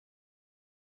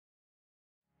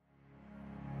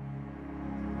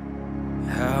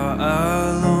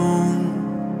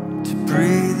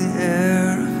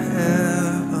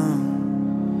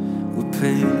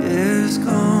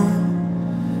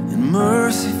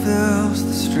fills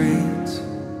the streets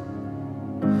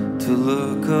to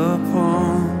look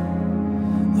upon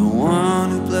the one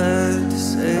who bled to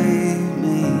save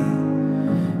me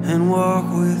and walk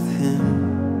with him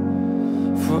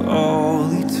for all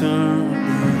eternity.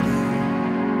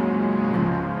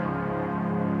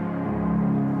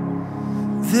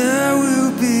 There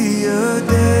will be a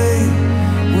day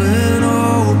when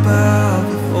all will bow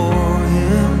before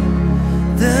him.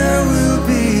 There will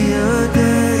be a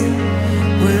day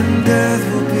when death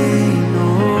will be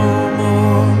no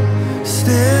more.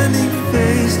 Standing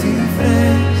face to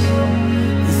face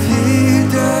with he who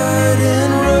died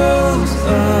and rose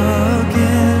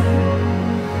again.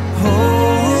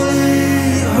 Holy,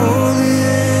 holy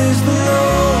is the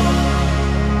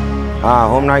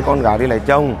Lord. Hôm nay con gái đi lấy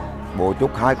chồng, bố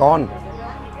chúc hai con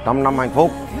trăm năm hạnh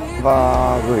phúc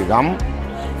và gửi gắm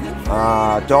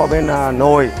cho bên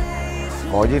nội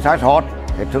có gì sai sót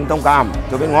hết sức thông cảm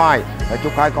cho bên ngoài và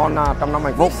chúc hai con trăm năm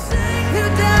hạnh phúc.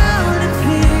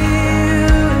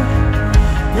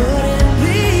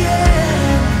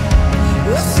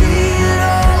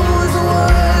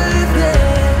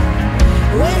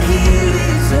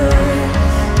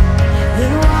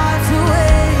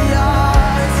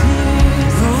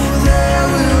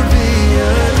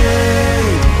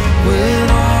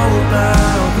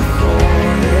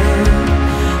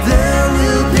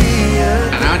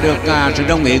 Được sự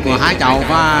đồng ý của hai cháu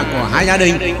và của hai gia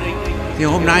đình thì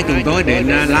hôm nay chúng tôi đến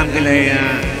làm cái lễ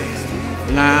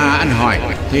là ăn hỏi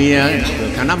thì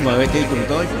cả năm mới thì chúng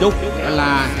tôi chúc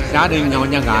là gia đình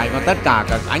nhà gái và tất cả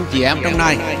các anh chị em trong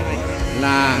này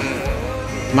là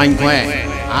mạnh khỏe,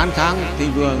 an khang,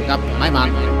 thịnh vượng, gặp may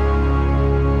mắn.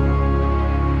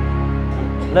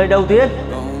 Lời đầu tiên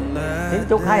xin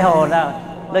chúc hai hồ là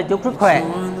lời chúc sức khỏe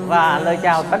và lời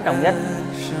chào trân trọng nhất.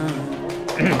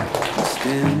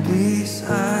 Stand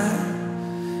beside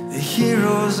the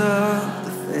heroes of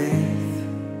the faith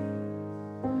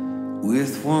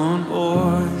with one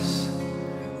voice,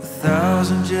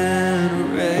 1,000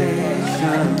 generations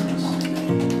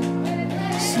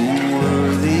sing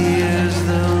worthy is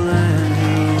the Lamb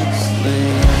who was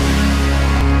slain.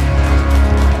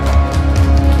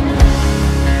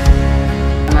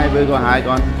 Ngày vui của hai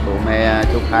con, bố mẹ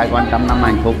chúc hai con trăm năm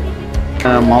hạnh phúc.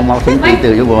 Mau sinh quý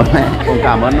tử cho bố này. Cũng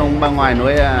cảm ơn ông bà ngoại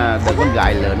nuôi đứa con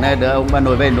gái lớn này, đưa ông bà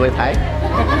nội về nuôi Thái.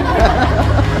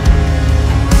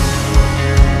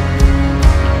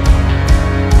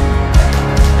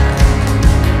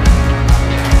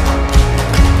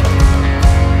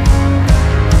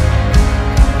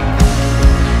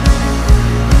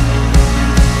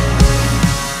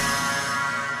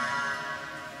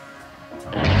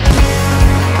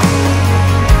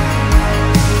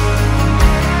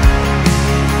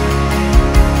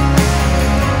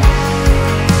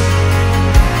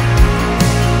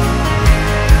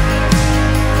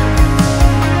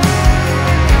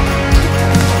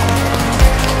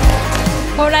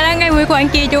 Hôm nay là ngày vui của anh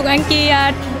chị, chúc anh chị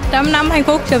trăm năm hạnh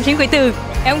phúc, sớm sinh quý tử.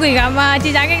 Em gửi gắm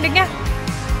chị Giang Anh Đức nhé.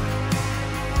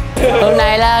 Hôm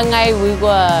nay là ngày vui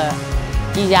của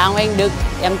chị Giang Anh Đức.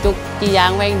 Em chúc chị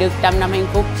Giang Anh Đức trăm năm hạnh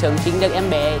phúc, sớm sinh được em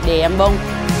bé để em bông.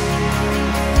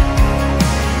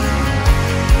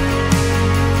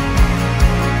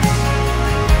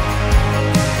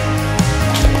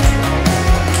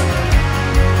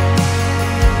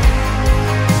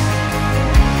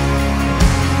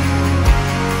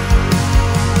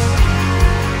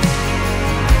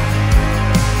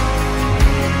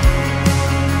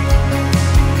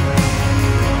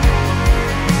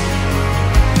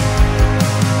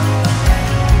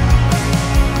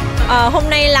 Hôm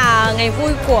nay là ngày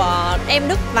vui của em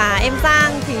Đức và em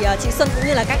Giang, thì chị Xuân cũng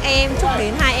như là các em chúc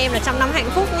đến hai em là trăm năm hạnh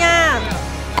phúc nha.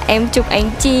 Em chúc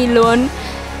anh chị luôn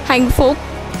hạnh phúc,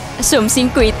 sớm sinh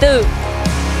quý tử.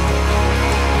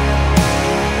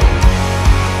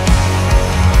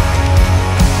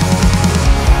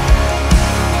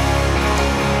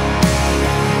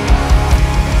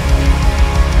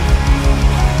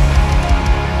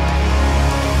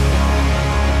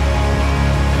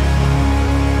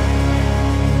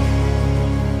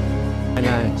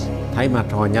 Thay mặt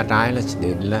họ nhà trai là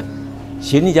đến là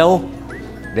xin dâu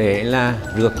để là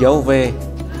rước dâu về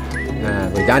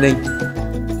với gia đình.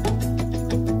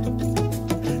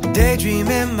 Daydream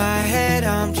in my head,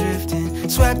 I'm drifting,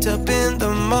 swept up in the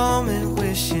moment,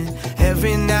 wishing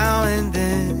every now and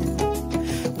then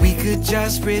we could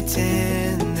just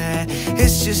pretend that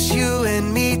it's just you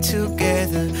and me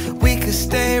together. We could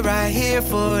stay right here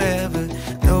forever,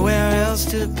 nowhere else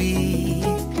to be.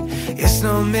 It's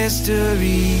no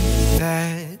mystery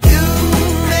that you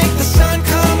make the sun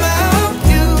come out,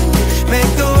 you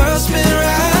make the world spin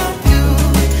around, you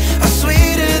are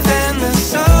sweeter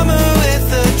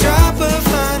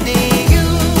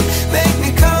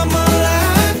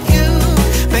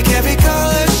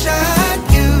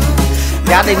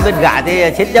đình bên gái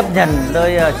thì xin chấp nhận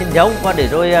rồi xin giống, và để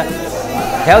rồi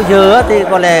theo giờ thì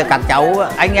có lẽ các cháu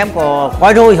anh em có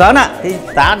coi rồi phải không ạ, thì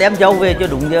ta đem cháu về cho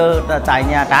đúng giờ tại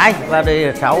nhà trai, và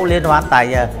để sau liên hoan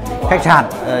tại khách sạn.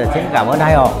 Xin cảm ơn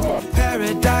hai họ.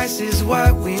 Paradise is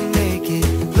what we make it.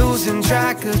 Losing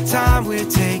track of time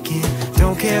we're taking.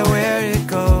 Don't care where it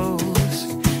goes.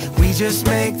 We just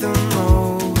make the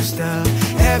most of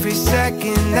every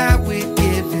second that we're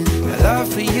given. My love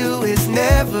for you is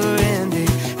never ending.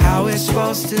 How it's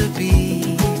supposed to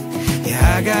be.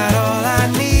 Yeah, I got all I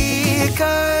need.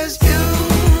 'Cause you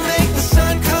make the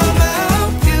sun come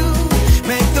out. You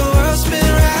make the world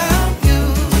spin round. You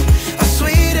are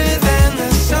sweeter than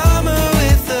the summer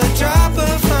with a drop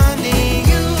of honey.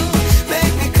 You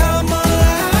make me come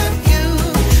alive. You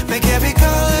make every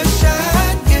color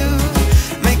shine. You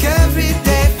make every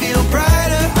day feel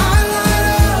brighter. I light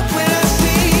up when I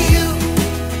see you.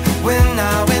 When I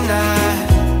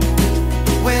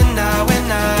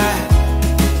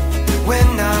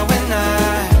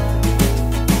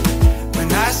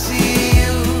see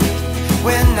you.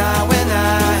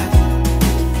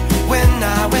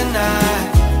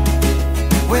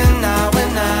 When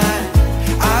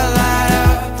I light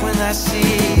up when I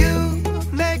see you.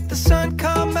 Make the sun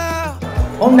come out.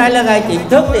 Hôm nay là ngày chính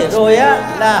thức để rồi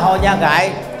là họ nhà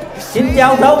gái xin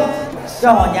giao thông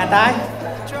cho họ nhà trai,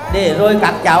 để rồi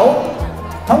các cháu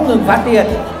không ngừng phát triển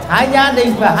hai gia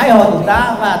đình và hai họ chúng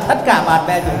ta và tất cả bạn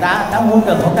bè chúng ta trong hôm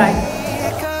trường hôm nay.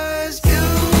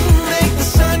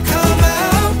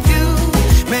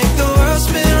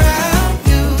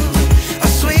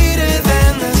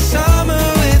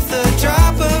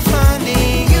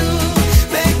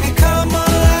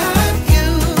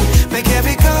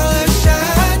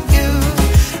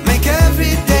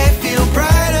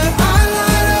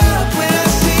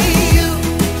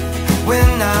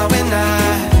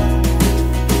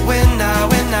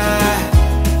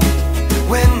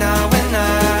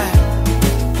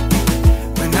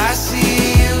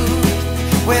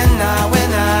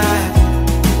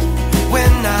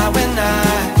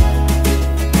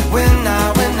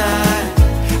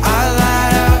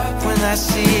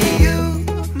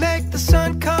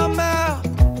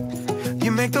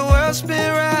 Spin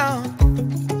round.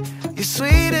 You're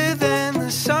sweeter than the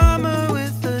summer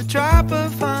with a drop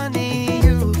of honey.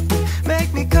 You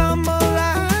make me come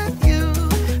alive. You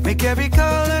make every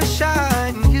color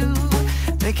shine. You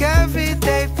make every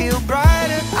day feel bright.